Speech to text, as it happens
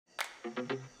は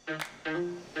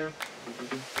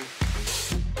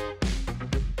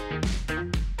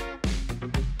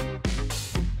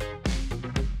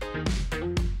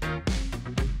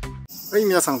い、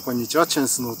皆さんこんにちは。チュン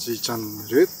スのちーチャンネ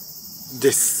ル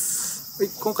です。はい、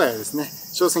今回はですね、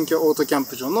昇仙峡オートキャン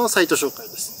プ場のサイト紹介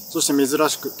です。そして珍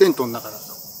しくテントの中で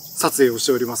撮影をし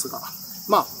ておりますが、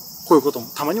まあ、こういうことも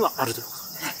たまにはあるということで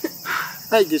ね。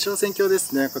はい、で、昇仙峡で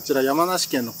すね。こちら山梨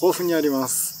県の甲府にありま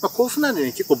す。まあ、甲府なんで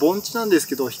ね、結構盆地なんです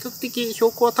けど、比較的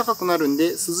標高は高くなるん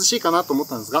で涼しいかなと思っ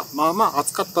たんですが、まあまあ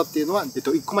暑かったっていうのは、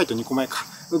1個前と2個前か。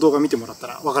の動画見てもらった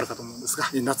らわかるかと思うんですが、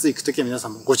夏行くときは皆さ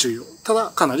んもご注意を。た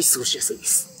だ、かなり過ごしやすいで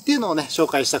す。っていうのをね、紹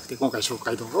介したくて今回紹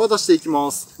介動画を出していき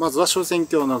ます。まずは昇仙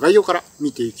峡の概要から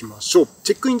見ていきましょう。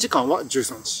チェックイン時間は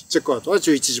13時。チェックアウトは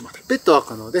11時まで。ペットは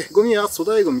可能で、ゴミは粗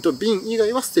大ゴミと瓶以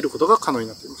外は捨てることが可能に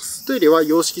なっています。トイレは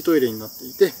洋式トイレになって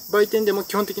いて、売店でも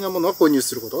基本的なものは購入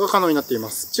することが可能になってい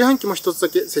ます。自販機も一つだ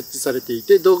け設置されてい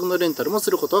て、道具のレンタルもす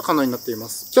ることは可能になっていま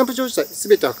す。キャンプ場自体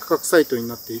全ては価格サイトに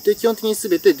なっていて、基本的に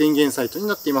全て電源サイトに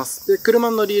なっています。で、車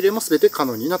の乗り入れも全て可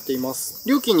能になっています。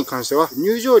料金に関しては、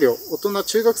入場料、大人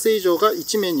中学生以上が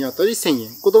1名にあたり1000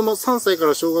円。子供3歳か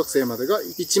ら小学生までが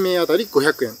1名あたり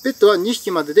500円。ペットは2匹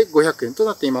までで500円と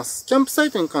なっています。キャンプサ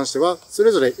イトに関しては、そ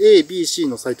れぞれ A、B、C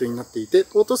のサイトになっていて、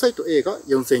オートサイト A が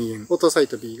4000円、オートサイ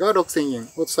ト B が6000円、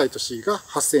オートサイト C が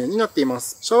8000円になっていま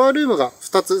す。シャワールームが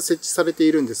2つ設置されて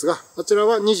いるんですが、あちら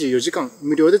は24時間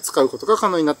無料で使うことが可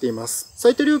能になっています。サ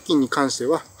イト料金に関して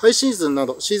は、ハイシーズンな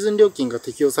どシーズン料金が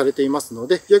適用されていますの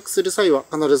で、予約する際は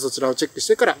必ずそちらをチェックし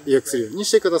てから予約するように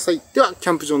してください。では、キ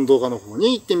ャンプ場の動画の方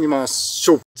に行ってみまし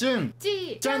ょう。チュン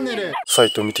チャンネルサ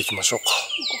イトを見ていきましょうか。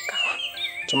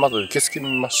じゃあまず受付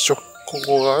見ましょう。こ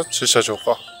こが駐車場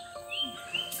か。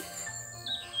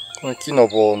この木の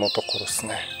棒のところです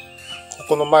ね。こ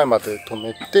この前まで止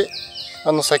めて、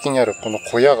先にあるこの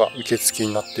小屋が受付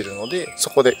になっているので、そ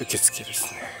こで受付で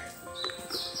すね。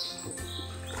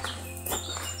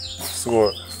すご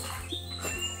い。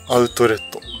アウトレッ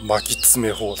ト、巻き詰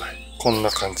め放題。こん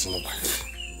な感じの巻き。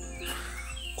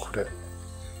これ。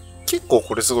結構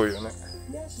これすごいよね。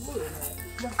ね、すごいよね。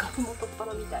なんかふもとっぱ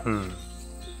らみたい。うん。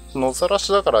野ざら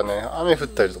しだからね、雨降っ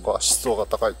たりとか湿度が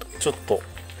高いと、ちょっと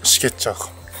しけっちゃうか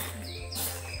も。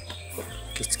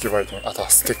受付売店、あとは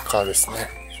ステッカーですね。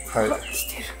はい。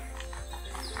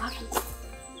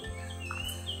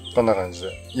こんな感じ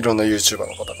で、いろんな YouTuber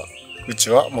の方が、うち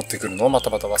は持ってくるのをまた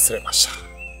忘れました。貼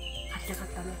りたかっ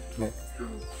たね。ね。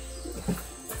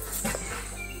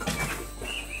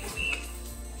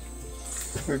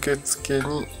受付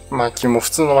に薪も、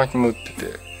普通の薪も売って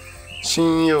て、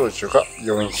針葉樹が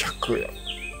400円。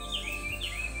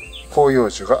広葉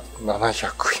樹が700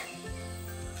円。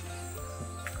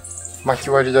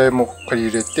薪割り台も借り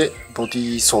入れて、ボデ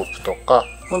ィーソープとか、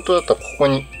本当だったらここ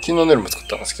に木のネルも作っ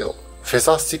たんですけど、フェ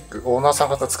ザースティック、オーナーさん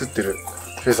方作ってる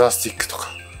フェザースティックとか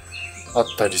あっ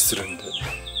たりするんで、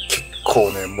結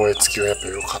構ね、燃え尽きはやっぱ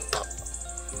良かった。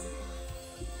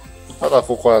ただ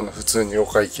ここは普通にお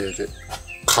会計で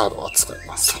カードは使い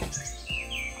ます。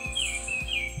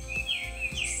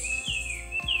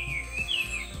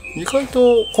意外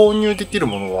と購入できる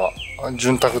ものは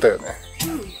潤沢だよね。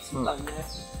そうだね。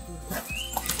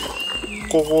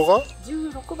ここが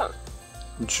16番。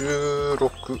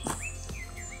16。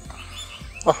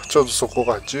あ、ちょうどそこ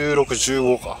が16、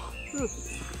15か。うん。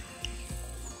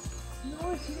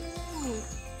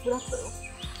フラットよ。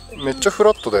めっちゃフ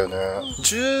ラットだよね。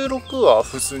16は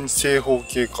普通に正方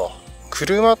形か。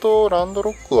車とランド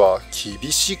ロックは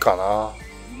厳しいかな。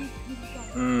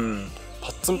うん。パ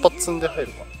ッツンパッツンで入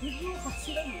るか。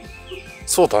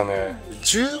そうだね。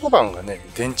15番がね、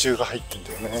電柱が入ってん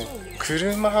だよね。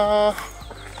車。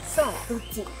さあ、どっ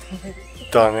ち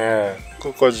だね。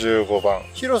ここは15番。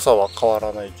広さは変わ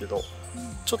らないけど、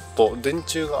ちょっと電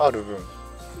柱がある分、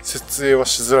設営は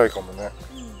しづらいかもね。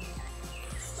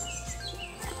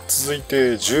続い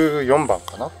て14番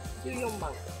かな。14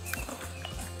番。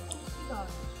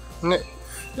ね。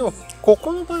でも、こ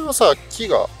この場合はさ、木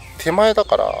が手前だ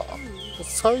から、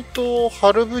サイトを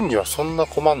張る分にはそんな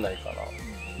困んないかな。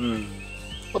うん。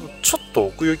あとちょっと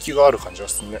奥行きがある感じが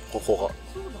するね、ここが。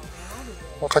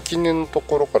垣根のと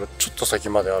ころからちょっと先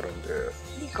まであるんで、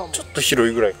ちょっと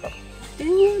広いぐらいかな。電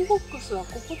源ボックスは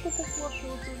こことここは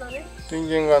共通だね。電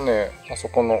源がね、あそ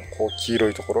このこう黄色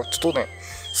いところ、ちょっとね、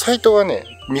サイトがね、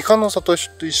三日の里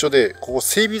と一緒で、ここ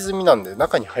整備済みなんで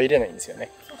中に入れないんですよ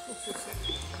ね。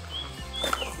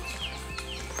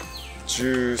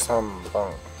13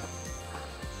番。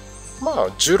まあ、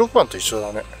16番と一緒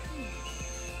だね。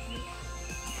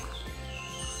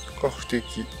比較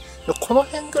的。この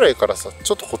辺ぐらいからさ、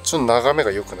ちょっとこっちの眺め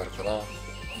が良くなるかな。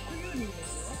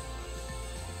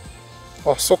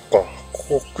あ、そっか、こ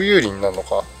こ国有林なの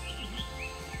か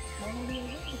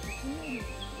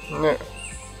ね。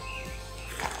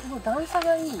この段差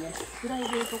がいいね。プライベ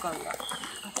ート感が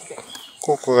あって。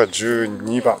ここが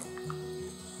12番。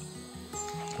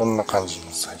こんな感じ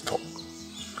のサイト。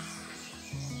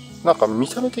なんか見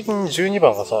た目的に12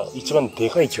番がさ、一番で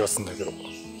かい気がするんだけど。そ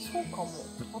うかも。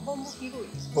幅も広い。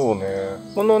そうね。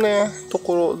このね、と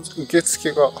ころ、受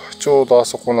付がちょうどあ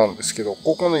そこなんですけど、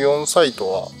ここの4サイ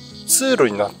トは通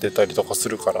路になってたりとかす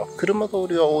るから、車通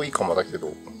りは多いかもだけ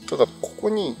ど、ただここ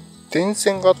に電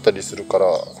線があったりするから、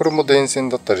これも電線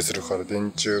だったりするから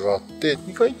電柱があって、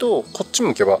意外とこっち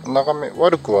向けば眺め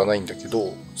悪くはないんだけ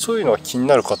ど、そういうのは気に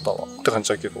なる方はって感じ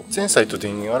だけど、全サイト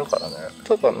電源あるからね。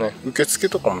ただね、受付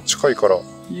とかも近いから、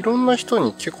いろんな人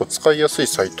に結構使いやすい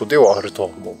サイトではあるとは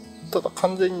思う。ただ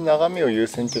完全に眺めを優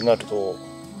先ってなると、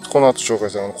この後紹介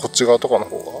するこっち側とかの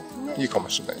方がいいかも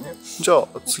しれないね。じゃあ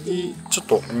次、ちょっ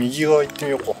と右側行って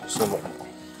みようか。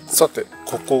さて、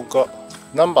ここが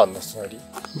何番の隣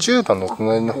 ?10 番の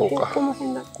隣の方か。こ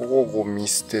こゴミ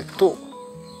捨てと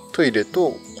トイレ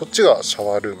と、こっちがシャ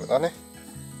ワールームだね。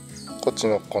こっち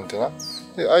のコンテナ。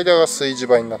で、間が炊事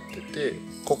場になってて、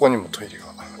ここにもトイレが。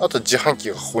あと自販機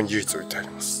がここに唯一置いてあり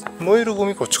ます。燃えるゴ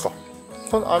ミこっちか。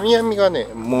この網網がね、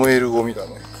燃えるゴミだ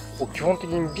ね。基本的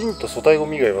に瓶と粗大ゴ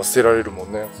ミ以外は捨てられるも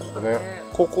んね。ここね。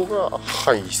ここが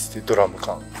灰捨てドラム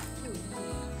缶。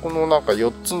このなんか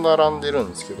4つ並んでるん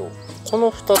ですけど、こ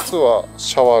の2つは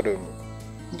シャワールー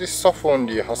ム。で、スタッフオン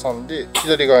リー挟んで、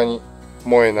左側に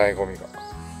燃えないゴミが。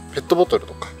ペットボトル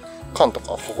とか缶とか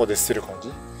ここで捨てる感じ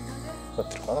にな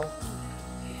ってるかな。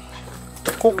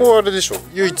ここはあれでしょ。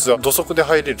唯一は土足で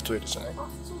入れるトイレじゃない？あ、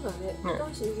そうだね。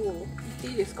男子の方行って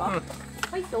いいですか？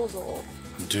はい、どうぞ。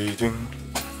ででん。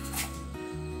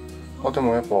あ、で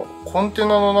もやっぱコンテナ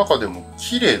の中でも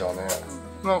綺麗だね。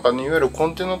なんかね、いわゆるコ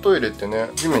ンテナトイレってね、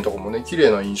地面とかもね、綺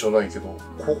麗な印象ないけど、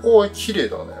ここは綺麗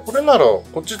だね。これなら、こ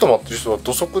っち泊まってる人は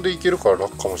土足で行けるから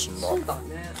楽かもしんない。そうだ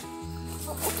ね。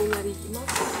あ、お隣行きま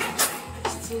す。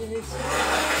失礼します。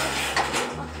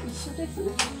あ、一緒です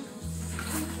ね。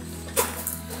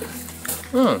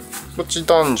うん。こっち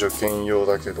男女兼用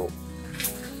だけど。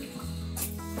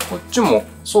こっちも、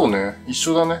そうね、一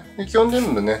緒だね。で基本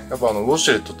全部ね、やっぱウォ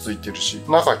シュレットついてるし、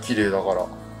中綺麗だから。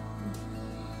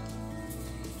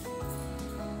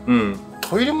うん。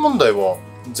トイレ問題は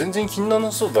全然気になら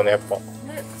なそうだね、やっぱ。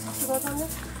ね、さすがだね。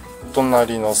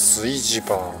隣の炊事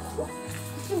場。こ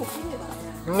っちも綺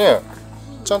麗だね。ね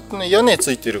え。ちゃんとね、屋根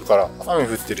ついてるから、雨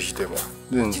降ってる日でも、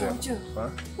全然。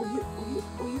お湯、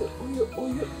お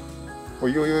湯。お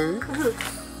湯お湯お湯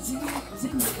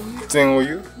全部お湯。全お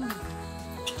湯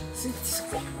スイッチそ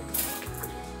こ。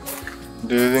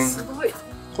ででん。すごい。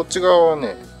こっち側は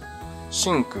ね、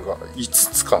シンクが5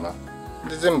つかな。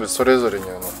で、全部それぞれに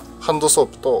ハンドソー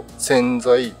プと洗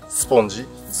剤、スポンジ、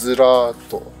ずらーっ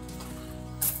と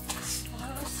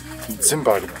全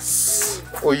部あります。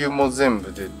お湯も全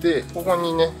部出て、ここ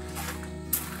にね、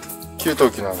給湯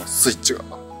器のスイッチが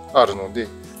あるので、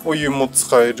お湯も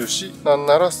使えるし、なん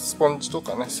ならスポンジと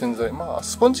かね、洗剤、まあ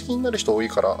スポンジ気になる人多い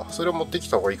から、それを持ってき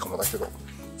た方がいいかもだけど、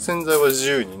洗剤は自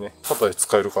由にね、タダで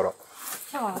使えるから。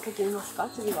シャワー開けてみますか、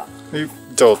次は。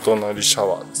じゃあお隣シャ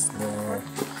ワーですね。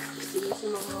失礼し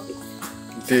ます。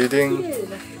ででん。綺麗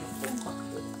だけどコンパ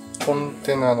クト。コン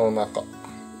テナの中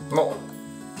の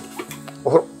お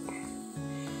風呂。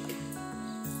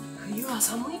冬は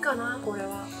寒いかな、これ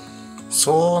は。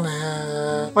そうね。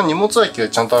まあ荷物置きは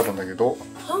ちゃんとあるんだけど。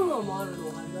ハンガーもあるの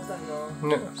がありがたい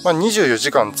な。ね。まあ24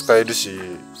時間使えるし、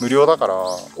無料だから、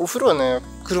お風呂はね、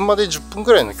車で10分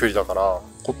くらいの距離だから、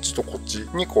こっちとこっち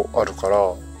2個あるから、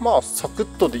まあサクッ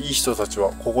とでいい人たち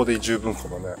はここで十分か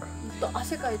もね。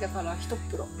汗かいたから一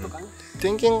袋とかね。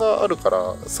電源があるか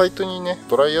ら、サイトにね、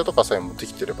ドライヤーとかさえ持って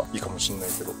きてればいいかもしれない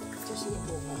けど。女子の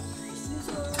方が失礼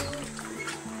します。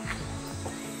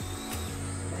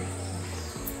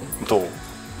どう？あ、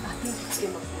電気つけ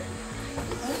ますね。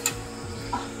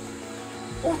あ、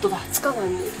オートだ。つかない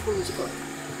ね、この時間。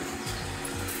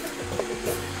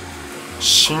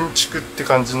新築って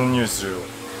感じの匂いするよ。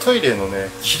トイレのね、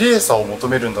綺麗さを求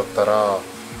めるんだったら、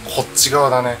こっち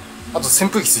側だね。あと扇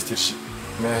風機ついてるし。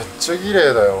めっちゃ綺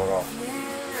麗だよ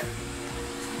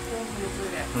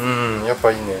な。うん、やっ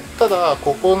ぱいいね。ただ、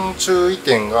ここの注意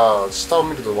点が、下を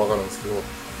見るとわかるんですけど、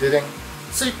ででん、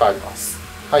スリッパあります。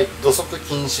はい、土足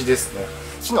禁止ですね。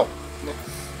木の、ね、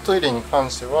トイレに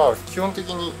関しては、基本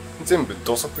的に全部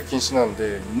土足禁止なん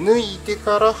で、脱いで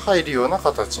から入るような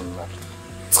形になる。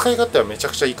使い勝手はめちゃ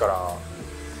くちゃいいから、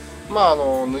まあ、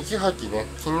脱ぎ履きね、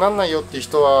気にならないよっていう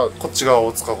人は、こっち側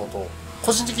を使うことを、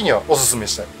個人的にはおすすめ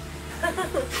したい。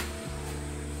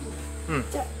うん。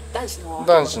じゃあ、男子の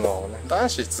男子のね、男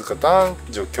子っつうか男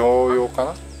女共用か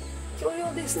な。共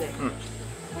用ですね。うん。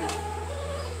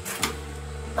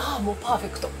ああ、もうパーフェ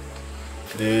クト。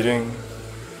でれん。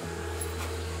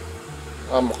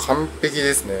あ、もう完璧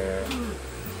ですね。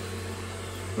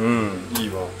うん、いい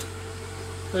わ。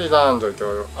で、男女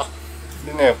共用。あ、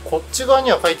でね、こっち側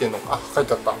には書いてんのか。あ、書い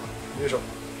てあった。よいしょ。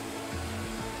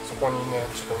そこにね、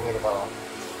ちょっと見えるかな。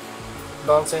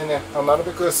男性ね、なる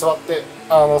べく座って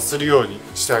するように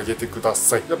してあげてくだ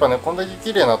さい。やっぱね、こんだけ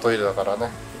綺麗なトイレだからね、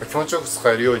気持ちよく使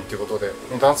えるようにっていうことで、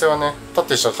男性はね、立っ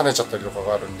てしたら跳ねちゃったりとか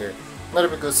があるんで、なる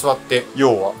べく座って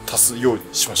用は足すように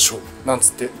しましょう。なんつ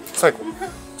って最後。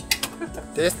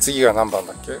で、次が何番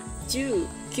だっけ？10、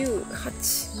9、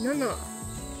8、7。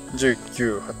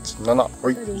19、8、7。は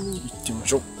い、行ってみま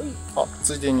しょう。あ、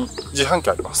ついでに自販機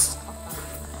あります。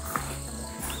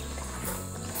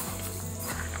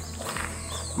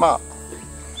まあ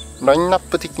ラインナッ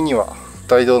プ的には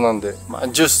大道なんで、まあ、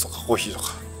ジュースとかコーヒーと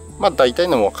か、まあ大体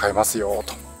のもの買えますよ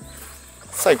と。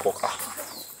最高か。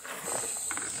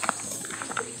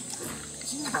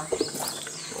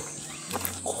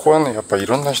ここはね、やっぱい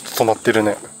ろんな人泊まってる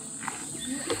ね。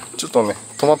ちょっとね、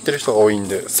泊まってる人が多いん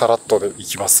でさらっとで行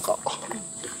きますが、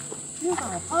10番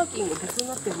はパーキング別に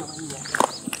なってるのがいいね。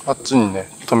あっちにね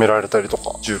止められたりとか。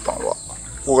10番はこ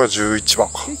こが11番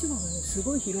か。11番はね、す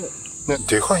ごい広いね、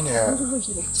でかいね。すごい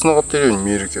広い。繋がってるように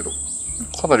見えるけど、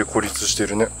かなり孤立して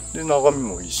るね。で、眺め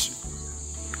もいいし。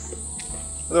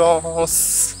おはようございま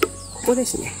す。ここで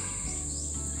すね。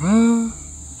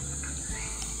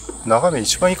眺め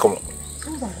一番いいかも。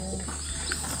そうだね。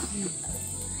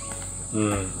う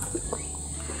ん。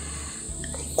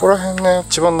ここら辺ね、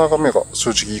一番眺めが正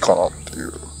直いいかなってい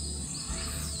う。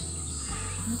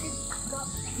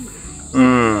う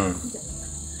ん。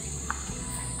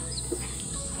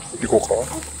行こう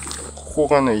か。ここ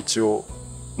がね、一応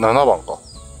7番か。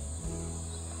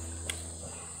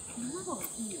7番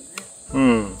いいよね。う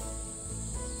ん。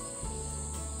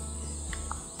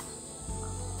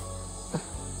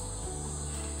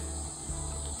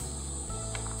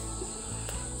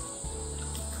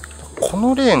こ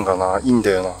のレーンがな、いいん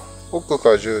だよな。奥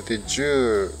が10で、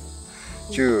10、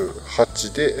9、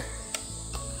8で、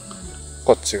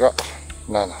こっちが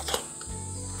7と。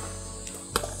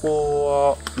こ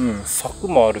こは、うん、柵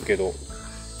もあるけど、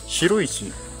広い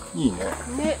し、いいね。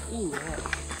ね、いいね。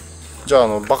じゃ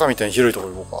あ、バカみたいに広いと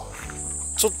こ行こう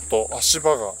か。ちょっと足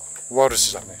場が悪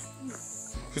しだね。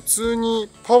普通に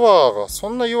パワーがそ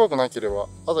んな弱くなければ、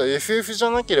あと FF じゃ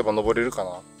なければ登れるか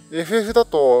な。FF だ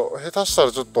と下手した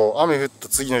らちょっと雨降った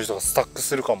次の人がスタック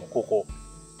するかも。ここ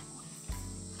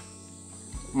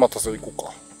またそれ行こう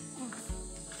か。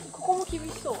ここも厳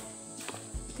しそう。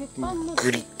鉄板の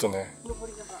グリッとね。登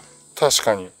り坂。確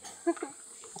かに。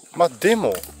まあで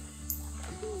も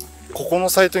ここの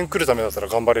サイトに来るためだったら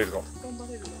頑張れるかも。頑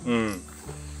張れるね。うん。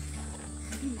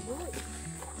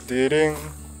でれん。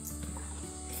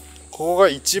ここが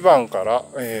1番から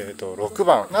6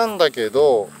番なんだけ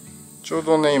ど、ちょう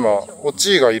どね今オ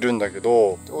チーがいるんだけ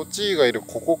ど、オチーがいる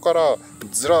ここから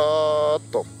ずらーっ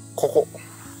とこ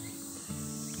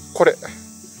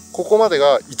こまで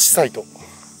が1サイト。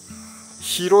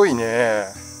広いね。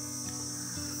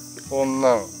こん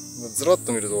なんずらっ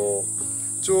と見ると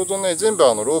ちょうどね全部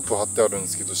ロープ貼ってあるんで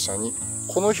すけど、下に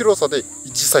この広さで1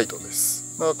サイトです。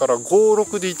だから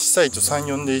56で1サイト、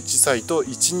34で1サイト、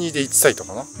12で1サイト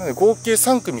かな。なので合計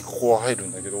3組ここは入る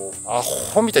んだけど、ア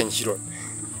ホみたいに広い。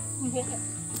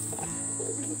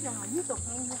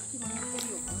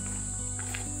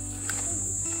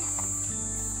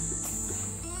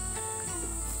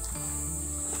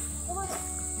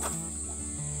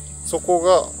そこ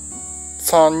が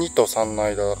2と3の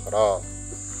間だから、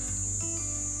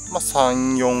まあ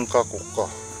3、4かここか。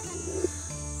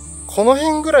この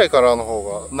辺ぐらいからの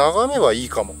方が眺めはいい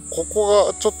かも。ここ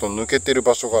がちょっと抜けてる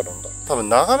場所があるんだ。多分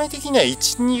眺め的には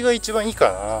1、2が一番いい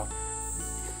か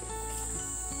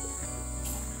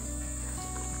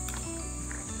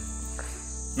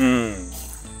な。うん。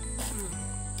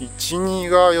1、2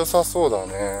が良さそうだ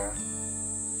ね。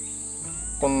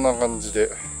こんな感じ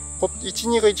で。1、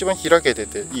2が一番開けて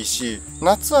ていいし、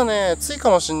夏はね、暑い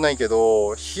かもしんないけ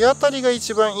ど、日当たりが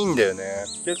一番いいんだよね。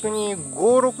逆に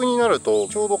5、6になると、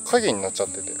ちょうど影になっちゃっ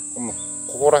てて、もう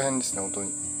ここら辺ですね、本当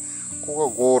に。こ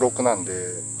こが5、6なんで、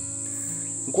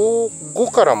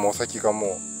5からもう先が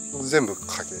もう全部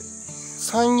影。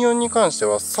3、4に関して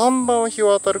は3番は日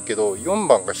は当たるけど、4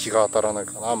番が日が当たらない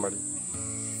かな、あんまり。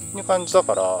って感じだ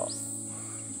から、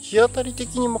日当たり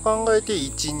的にも考えて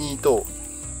1、2と、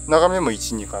眺めも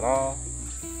1、2かな。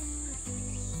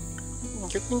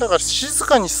逆にだから静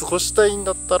かに過ごしたいん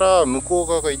だったら向こう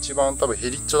側が一番多分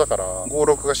ヘリッチョだから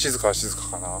56が静かは静か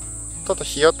かな。ただ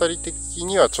日当たり的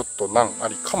にはちょっと難あ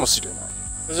りかもしれな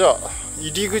い。じゃあ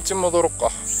入り口戻ろう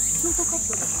か。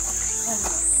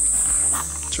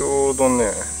ちょうど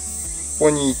ねここ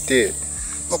にいて、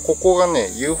ここがね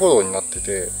遊歩道になって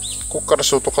て、ここから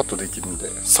ショートカットできるんで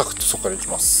サクッとそこから行き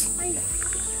ます。はい、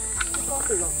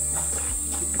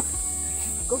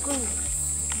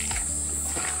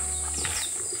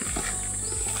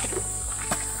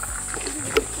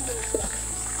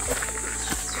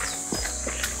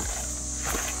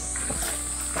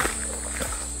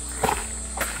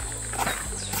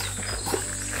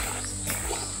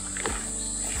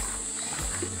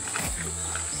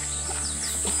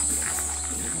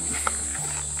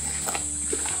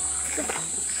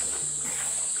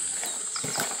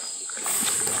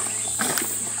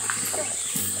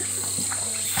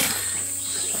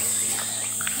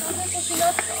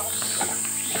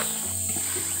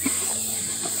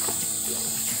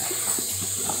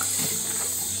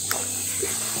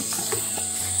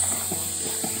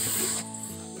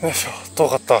よいしょ、遠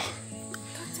かった。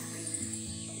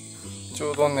ち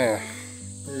ょうどね、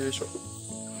よいしょ、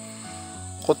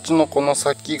こっちのこの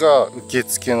先が受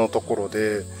付のところ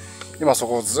で、今そ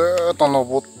こをずーっと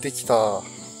登ってきた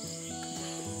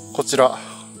こちら、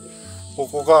こ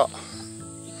こが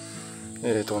こ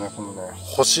のね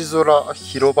星空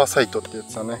広場サイトってや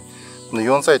つだね。この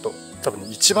4サイト、多分ね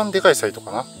一番でかいサイト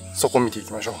かな。そこ見てい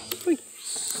きましょ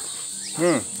う。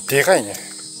うん、でかいね。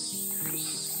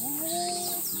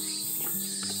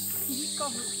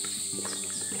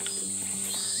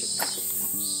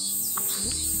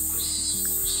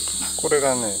これ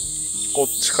がね、こっ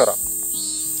ちからこ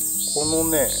の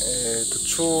ね、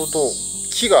ちょうど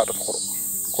木があるところ、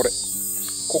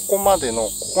ここまでの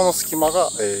ここの隙間が、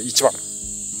1番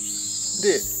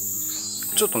で、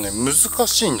ちょっとね難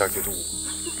しいんだけど、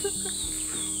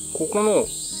この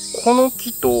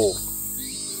木と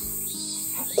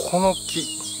この木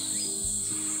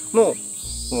の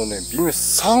このね微妙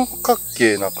三角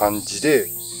形な感じで、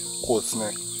こうです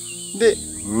ね。で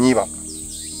2番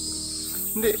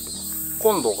で、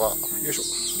今度がよいしょ、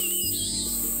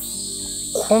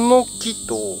この木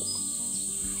と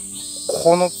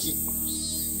この木、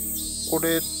こ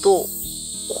れと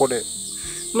これ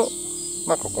の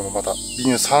なんかこのまた微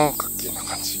妙三角形な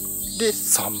感じで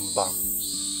3番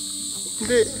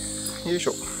で、よいし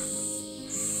ょ、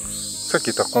さっ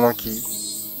き言ったこの木、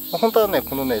本当はね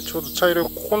このねちょうど茶色い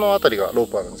ここの辺りがロ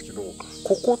ープあるんですけど、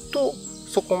ここと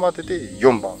そこまでで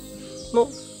4番の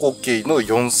合計の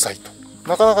4サイト。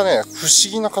なかなかね不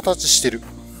思議な形してる。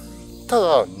た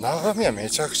だ眺めはめ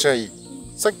ちゃくちゃいい。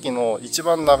さっきの一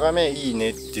番眺めいい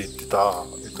ねって言ってた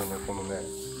このね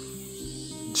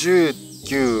10、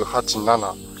9、8、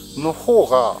7の方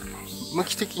が向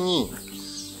き的に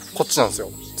こっちなんですよ。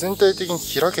全体的に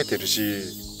開けてる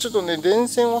し、ちょっとね電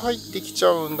線は入ってきちゃ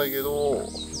うんだけど、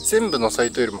全部のサ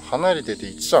イトよりも離れてて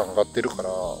1段上がってるから、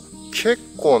結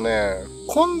構ね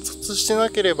混雑して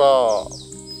なければ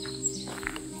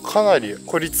かなり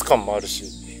孤立感もあるし、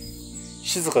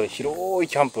静かで広い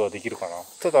キャンプはできるかな。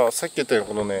たださっき言ったように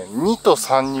このね2と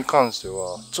3に関して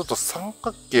はちょっと三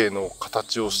角形の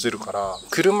形をしてるから、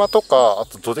車とかあ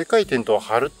とどでかいテントを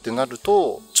張るってなる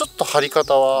とちょっと張り方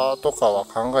とかは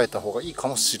考えた方がいいか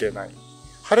もしれない。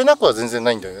張れなくは全然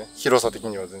ないんだよね。広さ的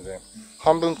には全然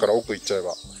半分から奥行っちゃえ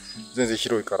ば全然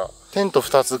広いから、テント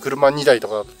2つ車2台と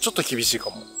かだとちょっと厳しいか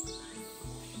も。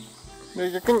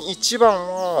で逆に1番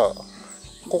は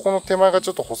ここの手前がち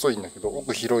ょっと細いんだけど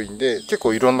奥広いんで、結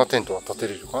構いろんなテントは立て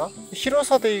れるかな。広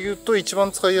さで言うと一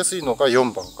番使いやすいのが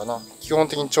4番かな。基本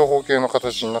的に長方形の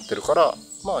形になってるから、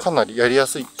まあかなりやりや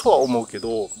すいとは思うけ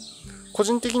ど、個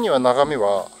人的には眺め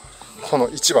はこの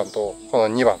1番とこ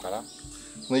の2番かな。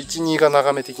この1、2が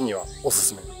眺め的にはおす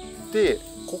すめで、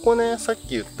ここねさっき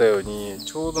言ったように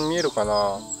ちょうど見えるか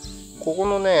な、ここ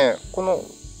のねこの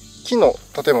木の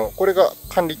建物、これが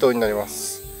管理棟になりま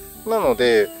す。なの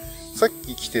でさっ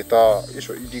き来てたよいし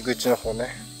ょ入り口の方ね、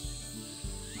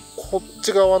こっ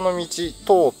ち側の道通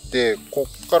ってこ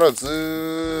っからず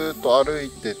ーっと歩い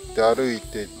てっ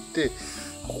て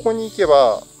ここに行け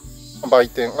ば売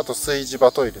店、あと炊事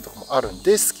場トイレとかもあるん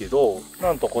ですけど、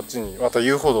なんとこっちにまた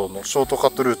遊歩道のショートカ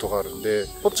ットルートがあるんで、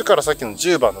こっちからさっきの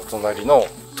10番の隣の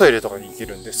トイレとかに行け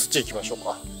るんで、そっち行きましょう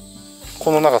か。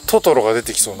このなんかトトロが出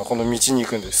てきそうなこの道に行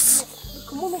くんです。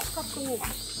雲の近くにこ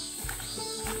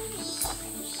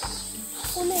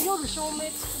こね、夜照明つく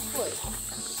っぽい。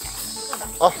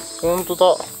あ、ほんと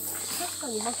だ。確か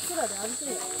に真っ暗で歩け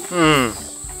ない。うん。あ、か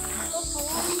わ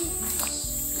いい。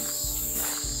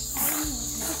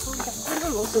ちょっとやって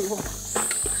るのすごい。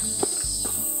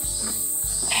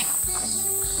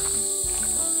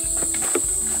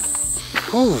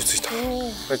ついた。さ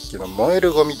っきの燃え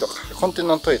るゴミとかコンテ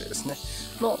ナトイレですね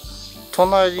の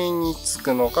隣につ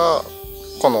くのが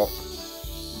この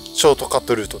ショートカッ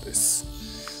トルートで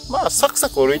す。まあサクサ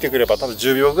ク歩いてくれば多分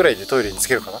10秒ぐらいでトイレにつ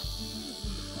けるかなっ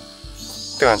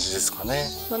て感じですかね。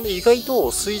なんで意外と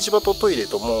炊事場とトイレ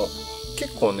とも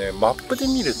結構ね、マップで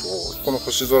見るとこの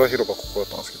星空広場ここだっ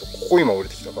たんですけど、ここ今降り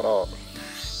てきたから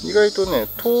意外とね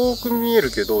遠く見え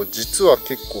るけど、実は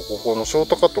結構ここのショー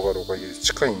トカットがあるおかげで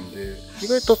近いんで意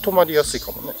外と止まりやすい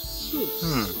かもね。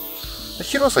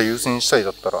広さ優先したいだ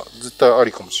ったら絶対あ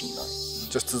りかもしれない。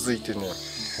じゃあ続いてね、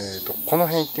この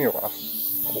辺行ってみようかな。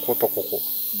こことここ。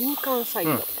林間サイ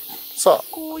ト。さ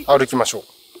あ歩きましょう。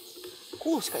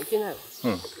こうしか行けないわ。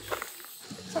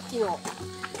さっきの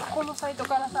このサイト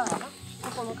からさ、こ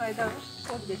この階段降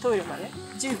りてトイレまで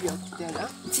10秒って言ったよな。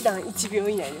1段1秒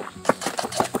以内で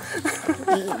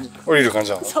降りる感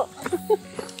じなの？そう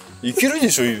いける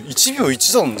でしょ。1秒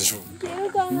1段でしょ。いけ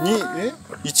るかな。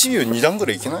1秒2段ぐ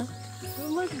らいいけない？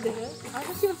マジで？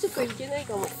私はちょっといけない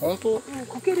かも。本当？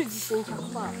こける自信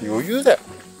100%。余裕だよ。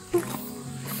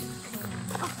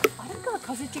あれか、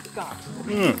風チェッカ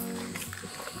ー。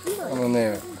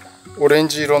オレン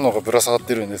ジ色のがぶら下がっ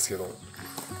てるんですけど、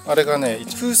あれがね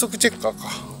風速チェッカーか。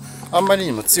あんまり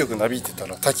にも強くなびいてた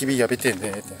ら焚き火やめてねって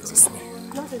やつですね。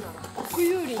なぜなら国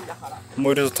有林だから。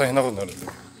燃えると大変なことになるんで。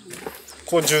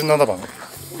これ17番。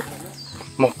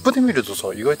マップで見るとさ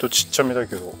意外とちっちゃめだ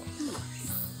けど、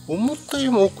思ったより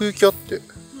も奥行きあって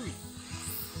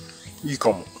いいか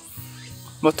も。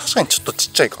まあ確かにちょっとち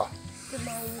っちゃいか。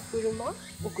車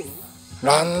奥に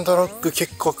ランドロック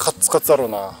結構カツカツだろう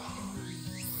な。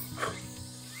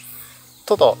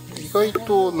ただ意外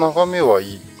と眺めは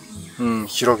いい。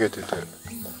開けてて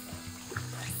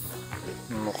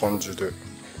こんな感じで、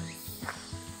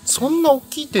そんな大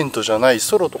きいテントじゃない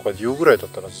ソロとかで用ぐらいだっ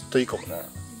たら絶対いいかもね。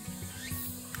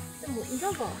でも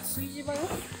裏が炊事場よ。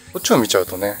こっちを見ちゃう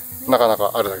とねなかな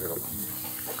かあれだけど、ちょっ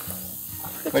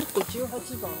と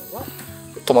18番は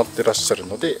止まってらっしゃる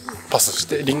のでパスし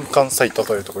て林間サイト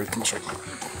というところ行きましょうか。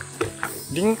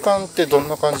林間ってどん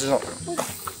な感じなの？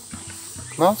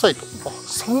何サイト？あ、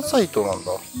3サイトなん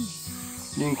だ。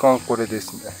林間これで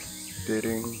すね。で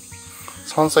れん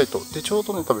3サイトでちょう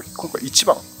どね多分今回1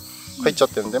番入っちゃっ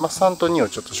てるんで、3と2を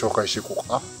ちょっと紹介していこう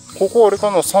かな。ここあれか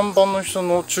な、3番の人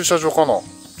の駐車場かな。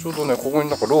ちょうどねここに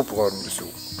なんかロープがあるんですよ。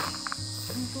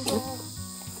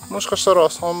もしかしたら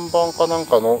3番かなん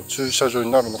かの駐車場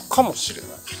になるのかもしれな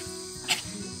い。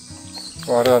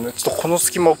あれだね、ちょっとこの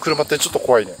隙間を車ってちょっと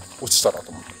怖いね、落ちたら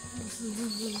と思って。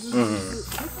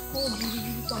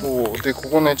でこ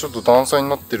こねちょっと段差に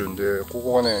なってるんで、こ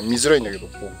こがね見づらいんだけど、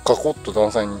こうガコッと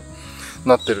段差に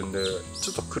なってるんで、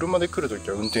ちょっと車で来るとき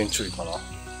は運転注意かな。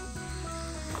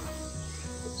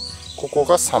ここ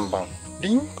が3番。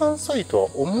林間サイトは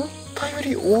思ったよ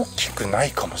り大きくな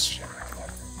いかもしれない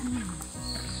ね。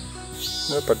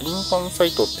やっぱ林間サ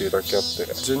イトっていうだけあって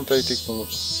全体的に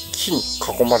木に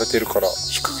囲まれてるから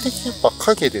比較的やっぱ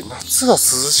影で夏は涼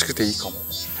しくていいかも。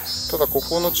ただこ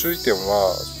この注意点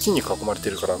は木に囲まれて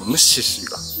るからムシシ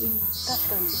が、確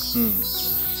かに。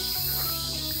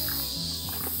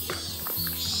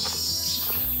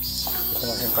こ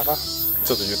の辺かな、ち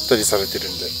ょっとゆったりされてる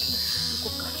んで。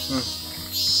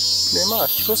で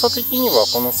広さ的には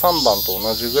この3番と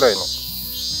同じぐらいの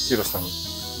広さに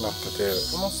なってて、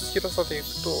この広さでいく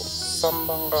と3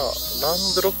番がラン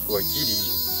ドロックはギリ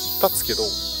立つけど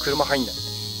車入んない。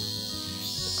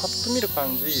パッと見る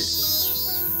感じ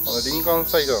林間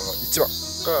サイドの1番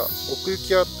が奥行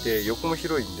きあって横も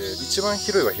広いんで、一番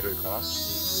広いは広いかな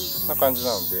な感じ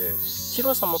なので、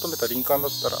広さ求めた林間だ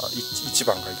ったら 1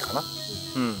番がいいかな。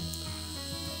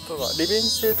ただ利便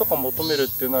性とか求める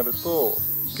ってなると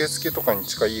受付とかに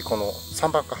近いこの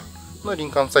3番かの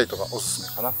林間サイトがおすす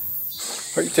めかな。は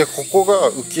い、でここが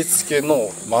受付の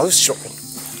真後ろ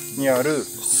にある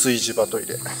炊事場トイ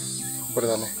レ、これ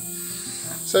だね。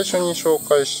最初に紹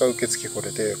介した受付こ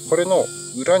れで、これの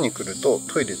裏に来ると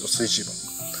トイレと炊事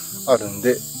場あるん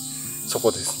で、そ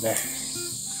こですね。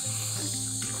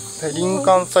で林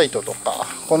間サイトとか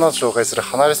この後紹介する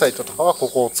離れサイトとかはこ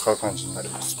こを使う感じになり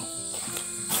ます。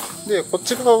でこっ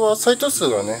ち側はサイト数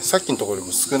がねさっきのところより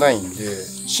も少ないんで、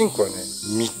シンクはね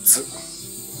3つ、1、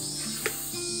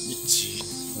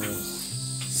2、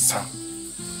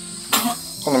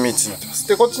3、この3つになってます。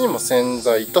でこっちにも洗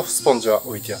剤とスポンジは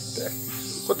置いてあって、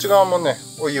こっち側もね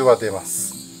お湯は出ま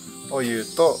す。お湯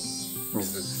と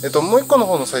水、もう1個の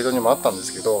方のサイトにもあったんで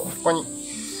すけど、ここに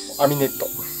網ネット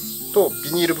と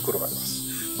ビニール袋がありま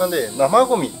す。なんで生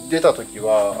ゴミ出た時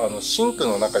はシンク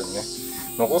の中にね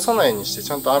残さないようにして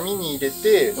ちゃんと網に入れ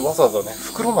て、わざわざね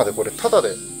袋までこれタダ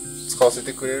で使わせ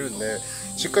てくれるんで、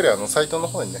しっかりサイトの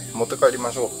方にね持って帰り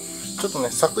ましょう。ちょっとね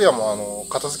昨夜も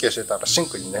片付けしてたらシン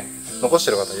クにね残し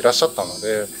てる方いらっしゃったの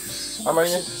で、あま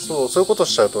りねそういうこと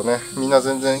しちゃうとねみんな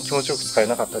全然気持ちよく使え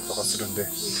なかったりとかするんで、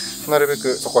なるべ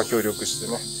くそこは協力し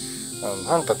てね、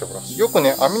なんたってほらよく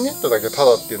ね網ネットだけタ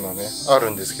ダっていうのはねあ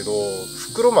るんですけど、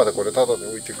袋までこれタダで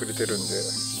置いてくれてるんで、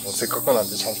せっかくなん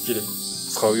でちゃんときれいに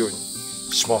使うように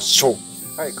しましょう。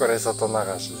はい、これ外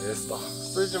流しですと。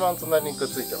それ一番隣にくっ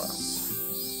ついてます。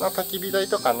焚き火台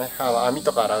とかね、網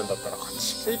とか洗うんだったらこっ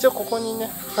ちで、一応ここにね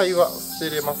灰は捨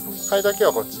てれますね。灰だけ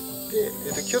はこっち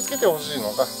で、気をつけてほしい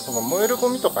のがその燃えるゴ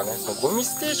ミとかね、そのゴミ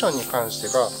ステーションに関して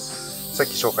がさっ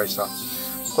き紹介した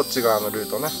こっち側のルー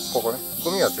トね、ここね、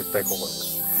ゴミは絶対ここで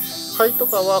す。灰と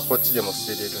かはこっちでも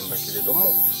捨てれるんだけれど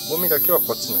も、ゴミだけは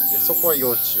こっちなんで、そこは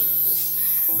要注意です。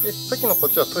で、さっきのこ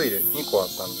っちはトイレ2個あ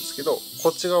ったんですけど、こ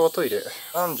っち側はトイレ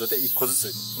男女で1個ずつ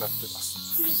になってます。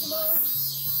失礼します。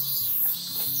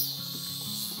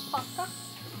パカッ。は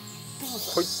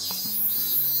い。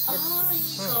ああ、いい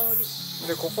香り。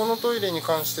で、ここのトイレに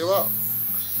関しては、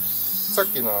さっ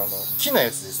きの木のや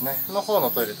つですね、の方の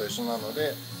トイレと一緒なの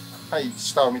で、はい、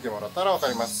下を見てもらったら分か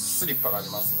ります。スリッパがあり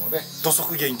ますので、土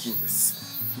足厳禁で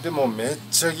す。でもめっ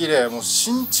ちゃ綺麗。もう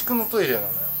新築のトイレなの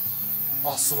よ。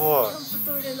あ、すごい。キャン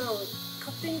プトイレなの。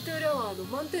勝手にトイレアワード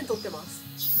満点取ってま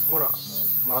す。ほら、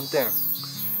満点。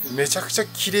めちゃくちゃ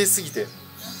綺麗すぎて。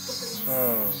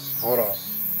ほら。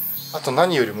あと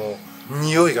何よりも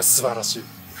匂いが素晴らしい。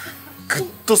グッ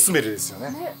ドスメルですよ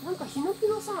ね。ね、なんかヒノキ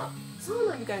のさ、サウ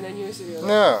ナみたいな匂いするよね。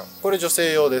ねえ、これ女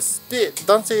性用です。で、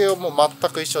男性用も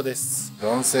全く一緒です。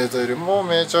男性トイレも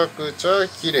めちゃくちゃ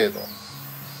綺麗と。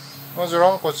もち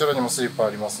ろんこちらにもスリッパ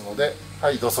ありますので、は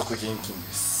い、土足厳禁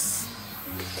です。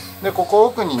で、ここ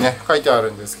奥にね書いてあ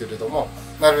るんですけれども、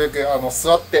なるべく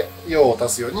座って用を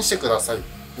足すようにしてください。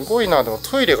すごいな。でも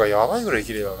トイレがやばいぐらい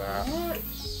綺麗だね。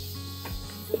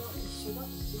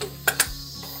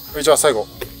じゃあ最後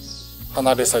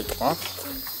離れサイトかな。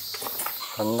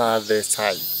離れサ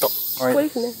イト、はい、これ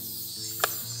で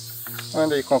すね。な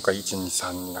ので今回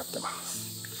123になってます。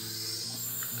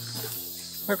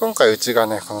で今回うちが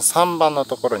ねこの3番の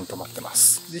ところに止まってま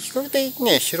す。で比較的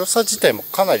ね広さ自体も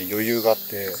かなり余裕があっ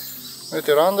て、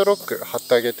でランドロック貼っ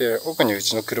てあげて、奥にう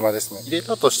ちの車ですね入れ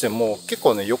たとしても結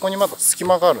構ね横にまだ隙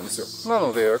間があるんですよ。な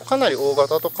のでかなり大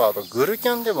型とかあとグルキ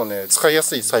ャンでもね使いや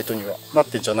すいサイトにはなっ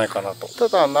てんじゃないかなと。た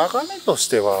だ眺めとし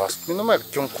ては目の前が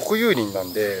基本国有林な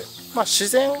んで、まあ自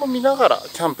然を見ながら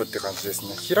キャンプって感じです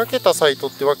ね。開けたサイト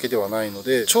ってわけではないの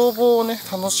で、眺望をね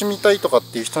楽しみたいとかっ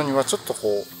ていう人にはちょっとこ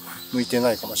う向いて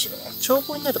ないかもしれない。眺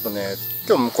望になるとね、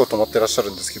今日向こうと思ってらっしゃ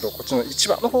るんですけど、こっちの1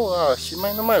番の方が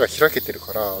前の前が開けてる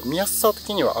から見やすさ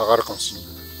的には上がるかもしれ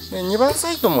ない。で2番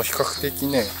サイトも比較的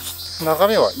ね眺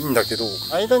めはいいんだけど、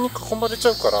間に囲まれち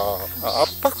ゃうから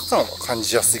圧迫感は感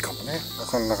じやすいかもね。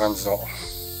こんな感じの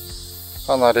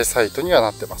離れサイトには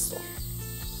なってますと。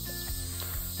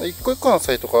一個一個の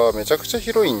サイトがめちゃくちゃ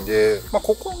広いんで、まあ、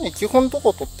ここはね基本ど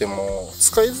こ取っても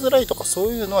使いづらいとかそう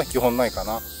いうのは基本ないか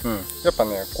な。やっぱ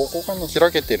ねここがね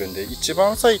開けてるんで一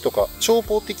番サイトが眺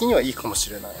望的にはいいかもし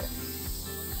れない。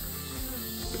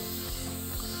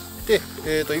で、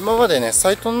今までね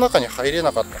サイトの中に入れ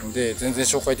なかったんで全然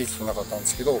紹介できてなかったんで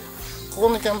すけど、ここ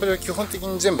のキャンプ場は基本的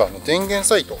に全部電源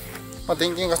サイト、電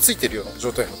源がついてるような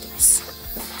状態になってます。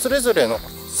それぞれの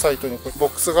サイトにこれボ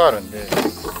ックスがあるんで、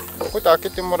こうやって開け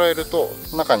てもらえると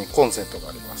中にコンセントが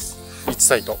あります。1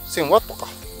サイト 1000W か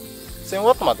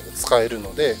 1000W まで使える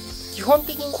ので、基本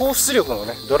的に高出力の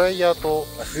ねドライヤーと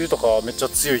冬とかめっちゃ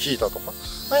強いヒーターとか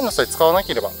ああいうのさえ使わな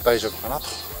ければ大丈夫かなと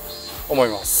思い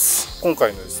ます。今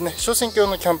回のですね昇仙峡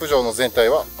のキャンプ場の全体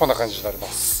はこんな感じになりま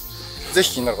す。ぜ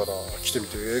ひ気になる方は来てみ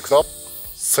てくだ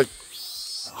さい。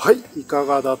はい、いか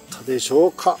がだったでしょ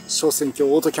うか。昇仙峡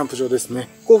オートキャンプ場ですね。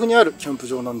甲府にあるキャンプ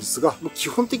場なんですが、もう基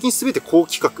本的に全て高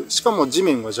規格、しかも地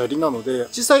面は砂利なので、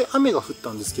実際雨が降った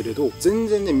んですけれど、全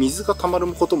然ね、水が溜まる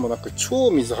こともなく、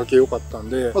超水はけ良かったん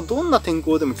で、どんな天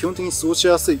候でも基本的に過ごし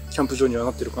やすいキャンプ場には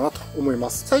なってるかなと思いま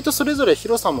す。サイトそれぞれ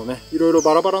広さもね、いろいろ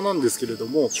バラバラなんですけれど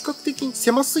も、比較的に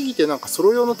狭すぎてなんかソ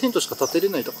ロ用のテントしか建てれ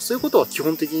ないとか、そういうことは基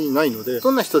本的にないので、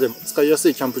どんな人でも使いやす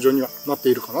いキャンプ場にはなって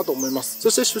いるかなと思います。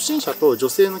そして初心者と女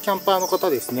性のキャンパーの方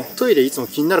ですね、トイレいつも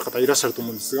気になる方いらっしゃると思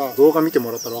うんですが、動画見て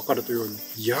もらったら分かるというよう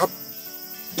にやっ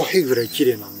ばいぐらい綺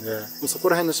麗なんで、もうそこ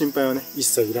ら辺の心配はね一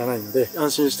切いらないので、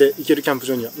安心して行けるキャンプ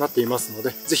場にはなっていますの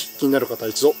で、ぜひ気になる方は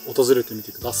一度訪れてみ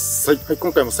てください。はい、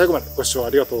今回も最後までご視聴あ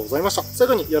りがとうございました。最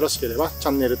後によろしければチ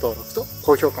ャンネル登録と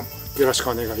高評価もよろしく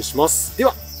お願いします。で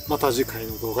はまた次回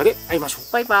の動画で会いましょ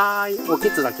う。バイバイ。お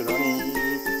ケツだけどね。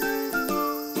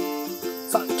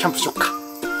さあキャンプしよっか。